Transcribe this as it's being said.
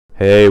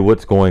Hey,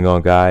 what's going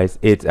on, guys?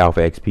 It's Alpha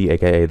XP,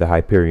 aka the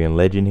Hyperion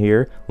Legend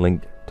here.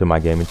 Link to my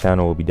gaming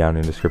channel will be down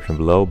in the description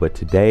below. But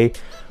today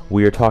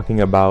we are talking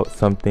about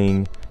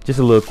something, just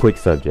a little quick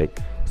subject.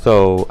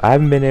 So I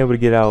haven't been able to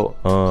get out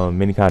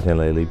many content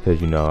lately because,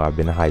 you know, I've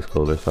been a high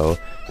schooler. So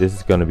this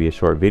is going to be a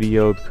short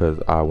video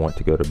because I want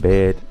to go to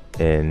bed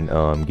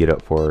and get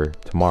up for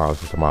tomorrow.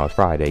 So tomorrow's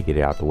Friday, get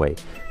it out the way.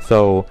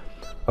 So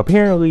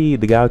apparently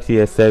the Galaxy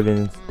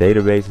S7's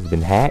database has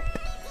been hacked.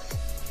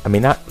 I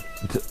mean,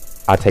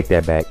 I take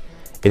that back.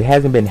 It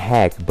hasn't been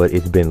hacked, but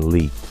it's been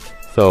leaked.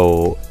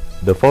 So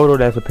the photo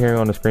that's appearing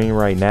on the screen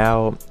right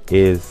now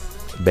is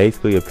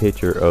basically a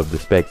picture of the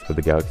specs of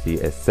the Galaxy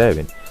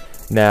S7.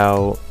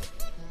 Now,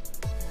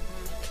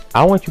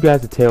 I want you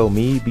guys to tell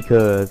me,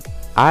 because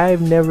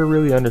I've never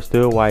really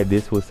understood why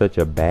this was such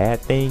a bad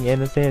thing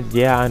in a sense.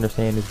 Yeah, I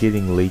understand it's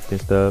getting leaked and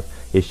stuff.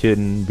 It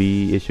shouldn't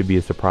be. It should be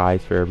a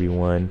surprise for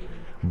everyone.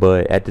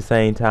 But at the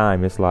same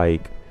time, it's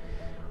like,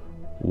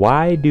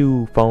 why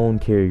do phone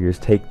carriers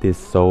take this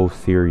so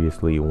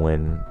seriously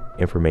when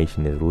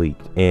information is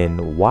leaked?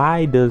 And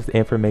why does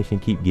information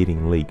keep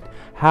getting leaked?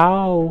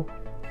 How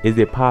is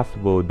it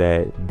possible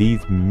that these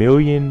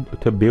million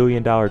to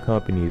billion dollar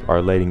companies are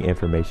letting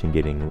information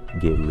get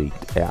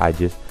leaked? I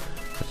just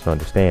don't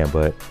understand.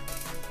 But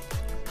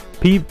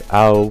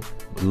I'll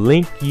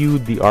link you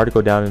the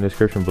article down in the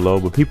description below,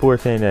 but people are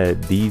saying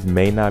that these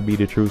may not be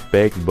the true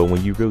specs. But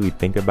when you really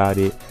think about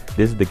it,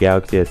 this is the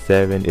Galaxy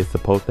S7. It's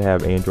supposed to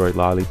have Android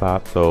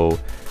Lollipop, so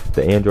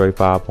the Android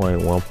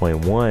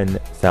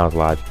 5.1.1 sounds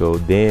logical.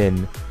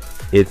 Then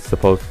it's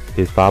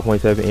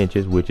 5.7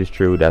 inches, which is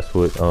true. That's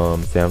what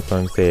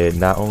Samsung said.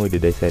 Not only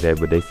did they say that,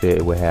 but they said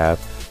it would have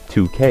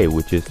 2K,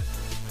 which is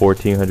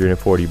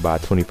 1440 by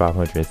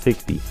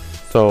 2560.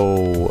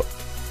 So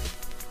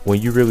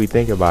when you really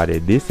think about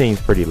it, this seems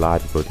pretty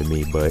logical to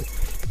me. But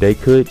they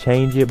could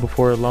change it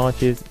before it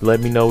launches. Let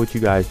me know what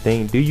you guys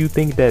think. Do you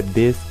think that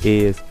this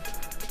is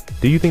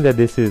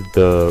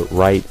the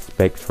right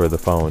specs for the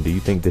phone? Do you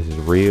think this is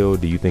real?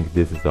 Do you think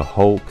this is a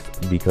hoax?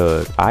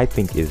 Because I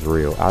think it's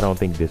real. I don't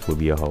think this would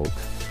be a hoax.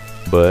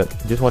 But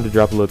just wanted to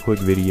drop a little quick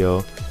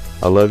video.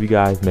 I love you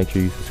guys. Make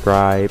sure you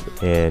subscribe,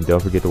 and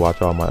don't forget to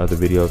watch all my other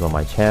videos on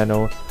my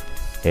channel.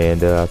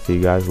 And I'll see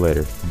you guys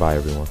later. Bye,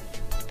 everyone.